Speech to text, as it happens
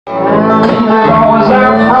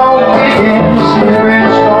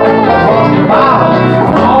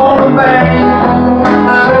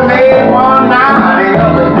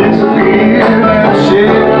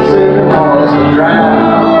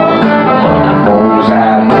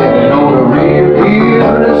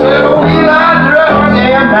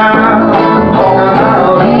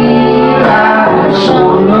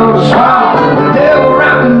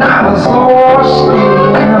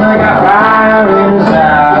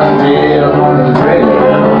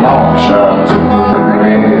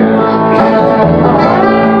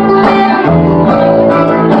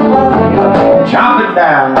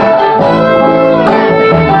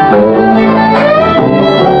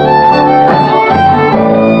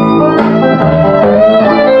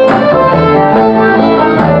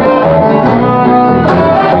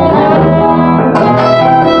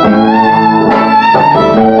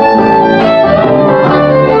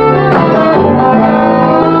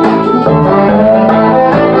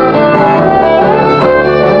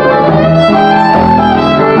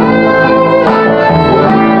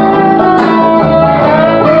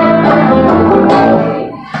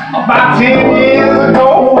About 10 years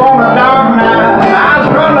ago on a dark night, I was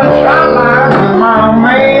running trot lines with my old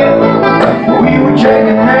man. We were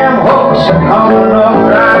checking them hooks and coming up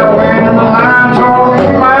driveway, and the line tore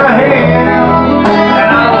through my hand. And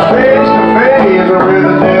I was face to face with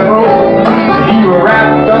the devil. He was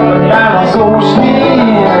wrapped up in dinosaur skin.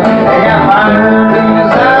 He got fire in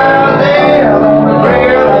his eyes, dead on the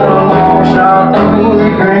trail, and a long shot through the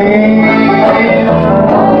green.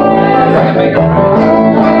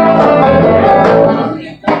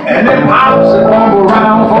 And them pops that rumble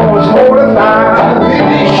around for his 45.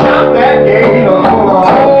 He shot that gate full of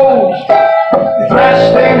holes. He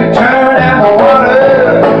thrashed and turned and the water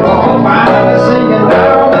finally sinking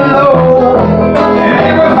down below.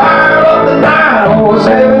 And we fired up the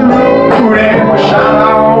 907 road and we shot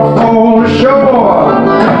off for the shore.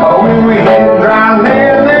 When we hit dry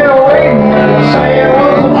land, they were waiting and the sand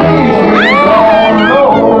was a piece we gone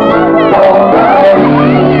low. All right,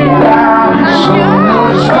 so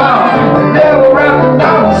much fun. The devil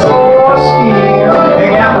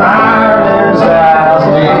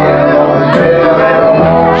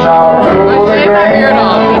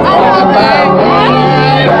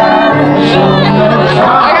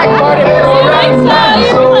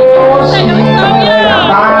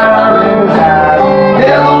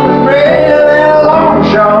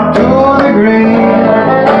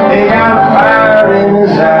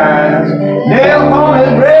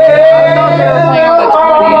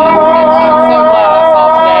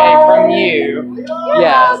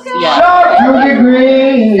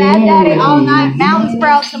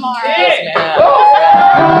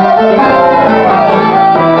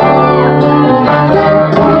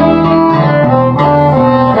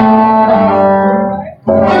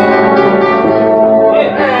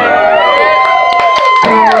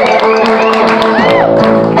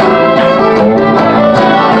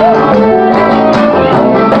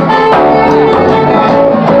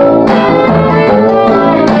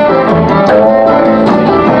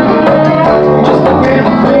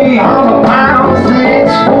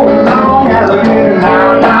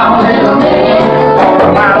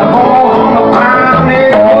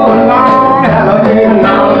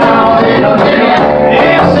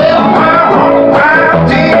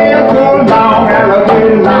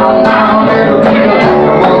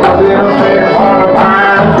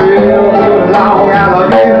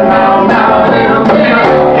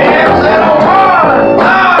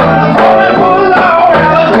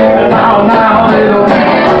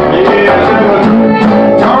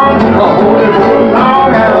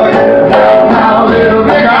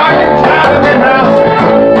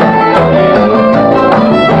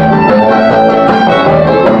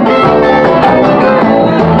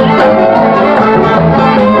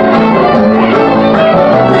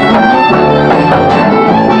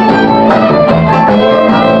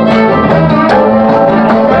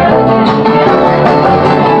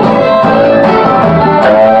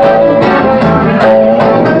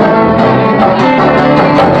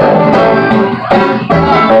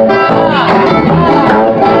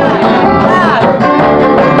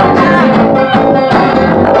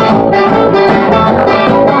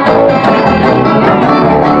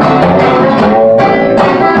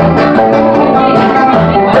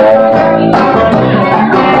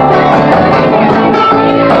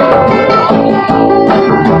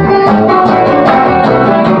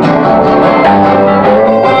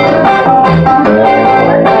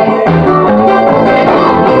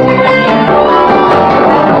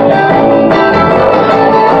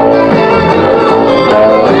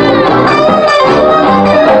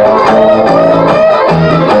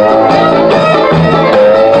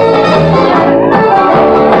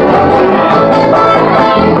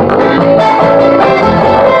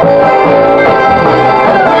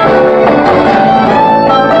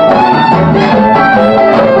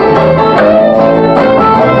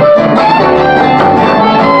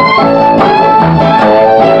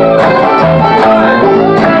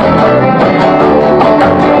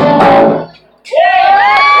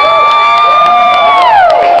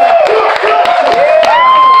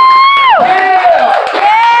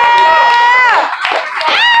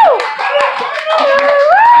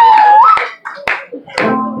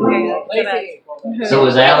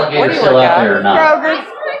still out there or not?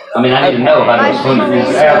 I mean, I need to know how to swim.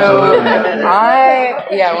 Absolutely.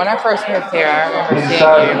 When I first moved here, I remember He's seeing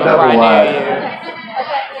size you double before I wide. knew you.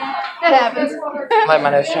 That happens. Let my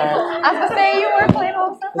nose shine. I was gonna say you were playing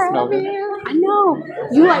all so proud of you. I know.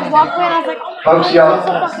 You like walked away and I was like, oh, Folks, y'all, so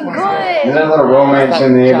fucking good. there's a little romance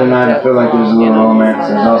in the air tonight. I feel like there's a little romance.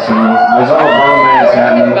 There's also there's a little romance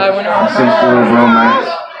happening. I sense a little romance.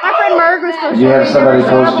 My friend Merg was close to You have somebody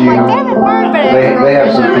close to you. Damn it, Merg, but They have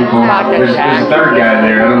some people. There's a third guy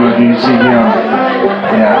there. I don't know if you can see him.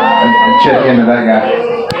 Yeah, and check into that guy.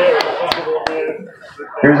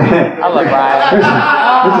 I love Ryan.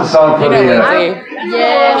 Here's a song for Lindsay.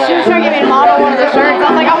 Yeah, she was trying to get me to model one of the shirts. I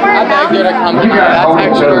was like, I'm I wearing begged her to come You tonight. guys I hold each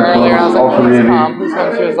texted her other earlier. I was close, all like, three please of you, come. Please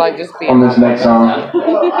come. She was like, just be on this next song.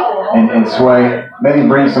 And sway. Maybe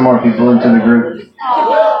bring some more people into the group.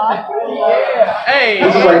 Hey!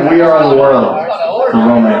 This is like We Are the World for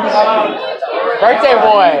romance. Birthday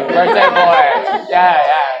boy. Yeah.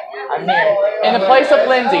 I'm here. In the place of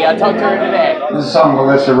Lindsay. I talked to her today. This is a song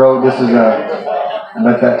Melissa wrote. This is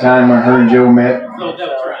about that time when her and Joe met.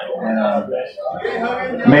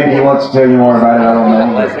 And maybe he wants to tell you more about it. I don't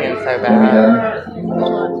know. Lesbian so Maybe he bad. doesn't.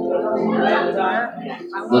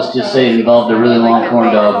 Let's just say it involved a really long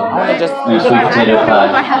corn dog I want to just. and a sweet potato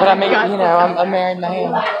pie. But I mean, I'm a married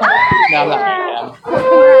man. No, I'm not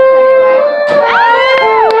married.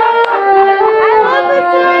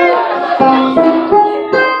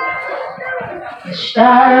 The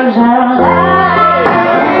stars are alive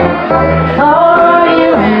for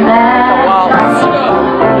you and I.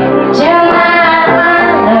 Tonight, my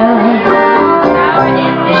love,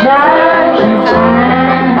 is ours in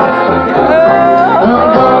time. The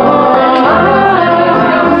golden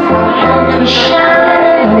moon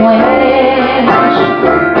shining west,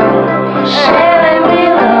 sailing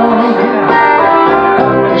below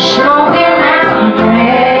the smoky mountain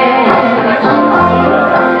crest.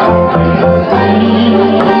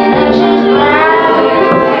 Venus is bright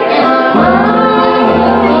in the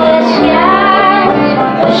moonlit sky,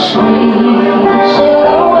 a sweet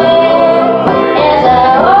silhouette as I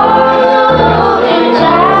hold you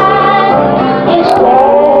tight. It's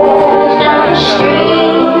closed down the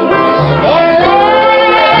street and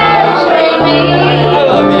let's bring me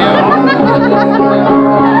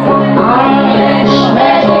on this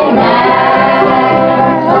magic night.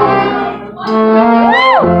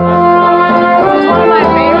 It's one of my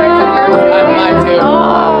favorites of hers. Mine too.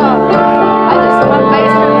 Oh, I just my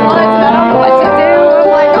basement floods and I don't know what to do. I'm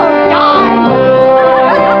like, oh God.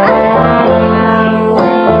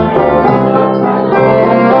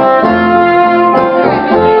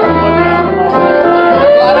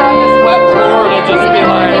 Glad I have this wet floor to just be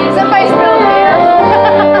like. Somebody spilled beer.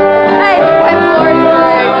 Hey, wet floor is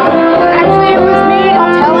great. Actually, it was me.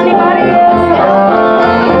 Don't tell anybody.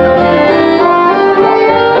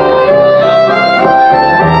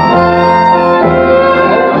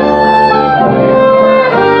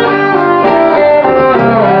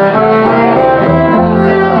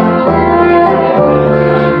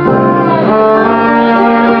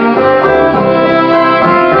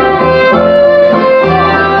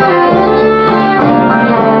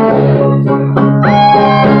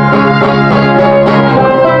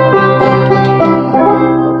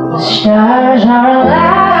 The stars are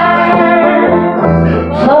alive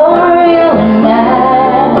for you and I.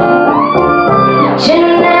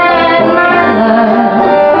 Tonight, my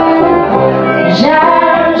love, is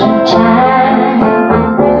ours in time.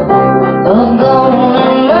 The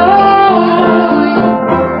golden moon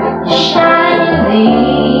shining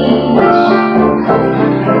leaves,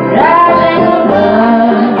 rising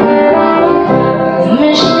above the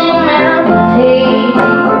misty mountain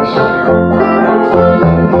peaks.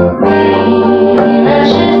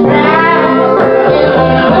 Venus is bright in the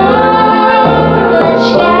moonlit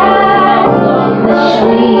sky, a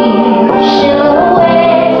sweet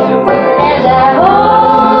silhouette as I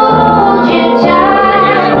hold you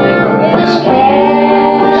tight. It's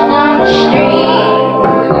cast on the street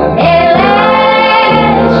and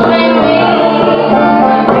let's bring me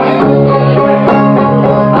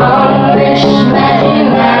on this magic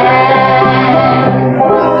night.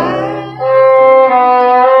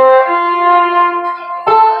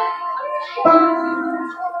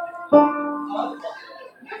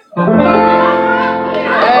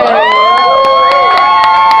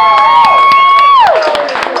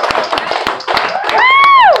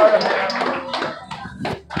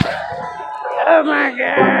 Oh my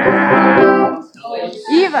God.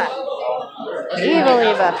 Eva. Eva.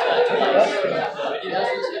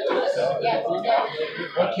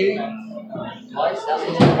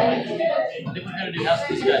 I think we're going to do house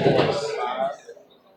this guy.